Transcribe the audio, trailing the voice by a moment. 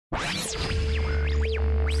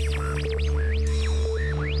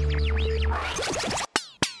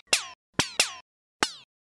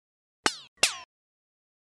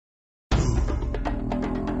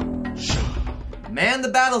Man the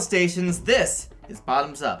battle stations, this is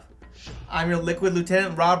Bottoms Up. I'm your Liquid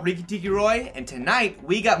Lieutenant Rob Riki Tiki and tonight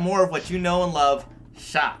we got more of what you know and love,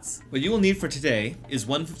 shots. What you will need for today is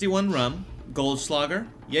 151 rum, Goldschläger,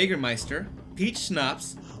 Jägermeister, peach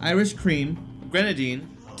schnapps, Irish cream,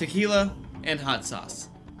 Grenadine, tequila, and hot sauce.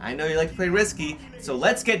 I know you like to play risky, so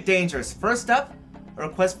let's get dangerous. First up, a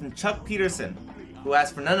request from Chuck Peterson, who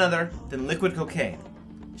asked for none other than liquid cocaine.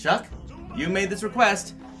 Chuck, you made this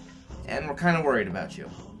request, and we're kind of worried about you.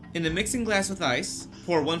 In a mixing glass with ice,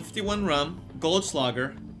 pour 151 rum,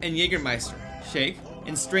 Goldschläger, and Jägermeister. Shake,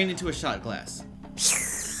 and strain into a shot glass.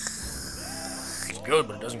 It's good,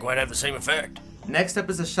 but it doesn't quite have the same effect. Next up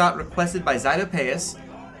is a shot requested by Zytopeus,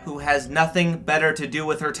 who has nothing better to do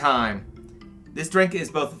with her time. This drink is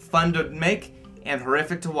both fun to make and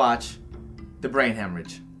horrific to watch, the Brain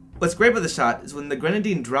Hemorrhage. What's great about the shot is when the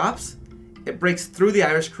Grenadine drops, it breaks through the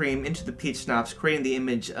Irish cream into the peach schnapps, creating the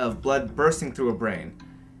image of blood bursting through a brain.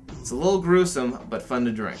 It's a little gruesome, but fun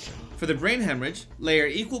to drink. For the Brain Hemorrhage, layer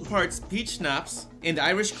equal parts peach schnapps and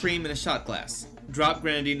Irish cream in a shot glass. Drop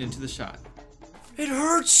Grenadine into the shot. It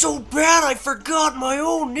hurts so bad I forgot my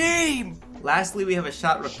own name! Lastly, we have a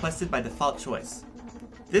shot requested by default choice.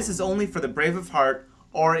 This is only for the brave of heart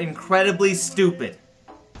or incredibly stupid,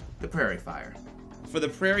 the Prairie Fire. For the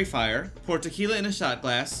Prairie Fire, pour tequila in a shot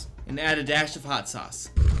glass and add a dash of hot sauce.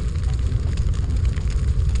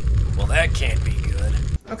 Well, that can't be good.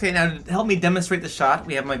 Okay, now to help me demonstrate the shot,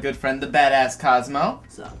 we have my good friend, the badass Cosmo.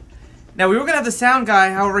 What's up? Now, we were gonna have the sound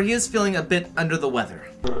guy, however, he is feeling a bit under the weather.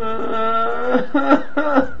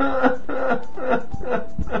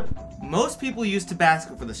 Most people use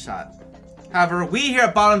Tabasco for the shot. However, we here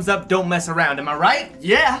at Bottoms Up don't mess around, am I right?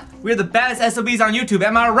 Yeah! We're the baddest SOBs on YouTube,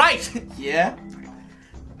 am I right? Yeah.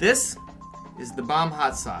 This is the bomb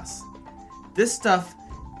hot sauce. This stuff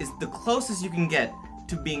is the closest you can get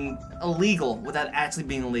to being illegal without actually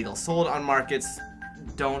being illegal. Sold on markets.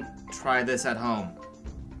 Don't try this at home.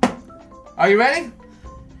 Are you ready?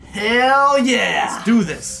 Hell yeah! Let's do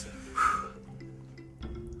this.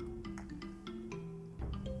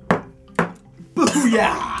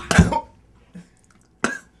 Booyah!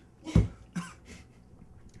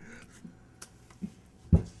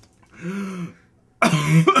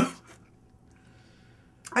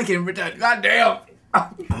 I can't pretend. Goddamn!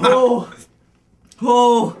 Oh!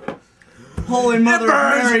 Oh! Holy Mother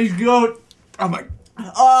Mary's goat! Oh my!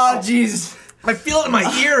 Oh Jesus! I feel it in my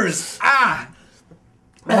ears. Ah!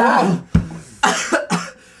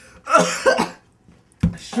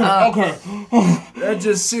 Okay. That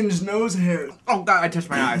just singed nose hairs. Oh God! I touched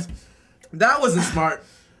my eyes. That wasn't smart.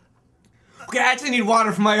 Okay, I actually need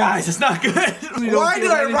water for my eyes. It's not good. Why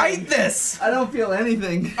did I write this? I don't feel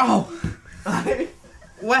anything. Oh.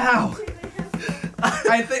 Wow.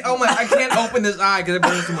 I think. Oh my! I can't open this eye because it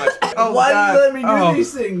burns too much. Oh, why God. do you let me do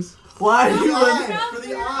these things? Why do you let me? For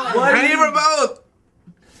the eye. I need for both.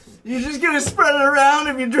 You're just gonna spread it around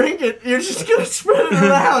if you drink it. You're just gonna spread it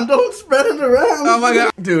around. Don't spread it around. Oh my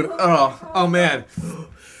God, dude. Oh man.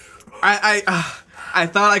 I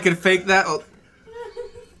thought I could fake that. Oh.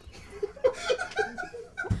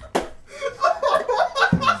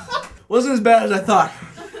 Wasn't as bad as I thought.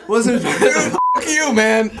 Wasn't as bad as I thought. Fuck you,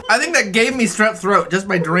 man. I think that gave me strep throat just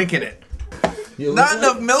by drinking it. Not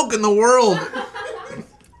enough milk in the world.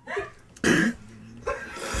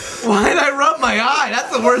 Why did I rub my eye? That's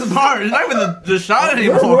the worst part. It's not even the shot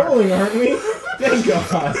anymore. We're rolling, aren't we? Thank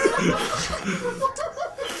God.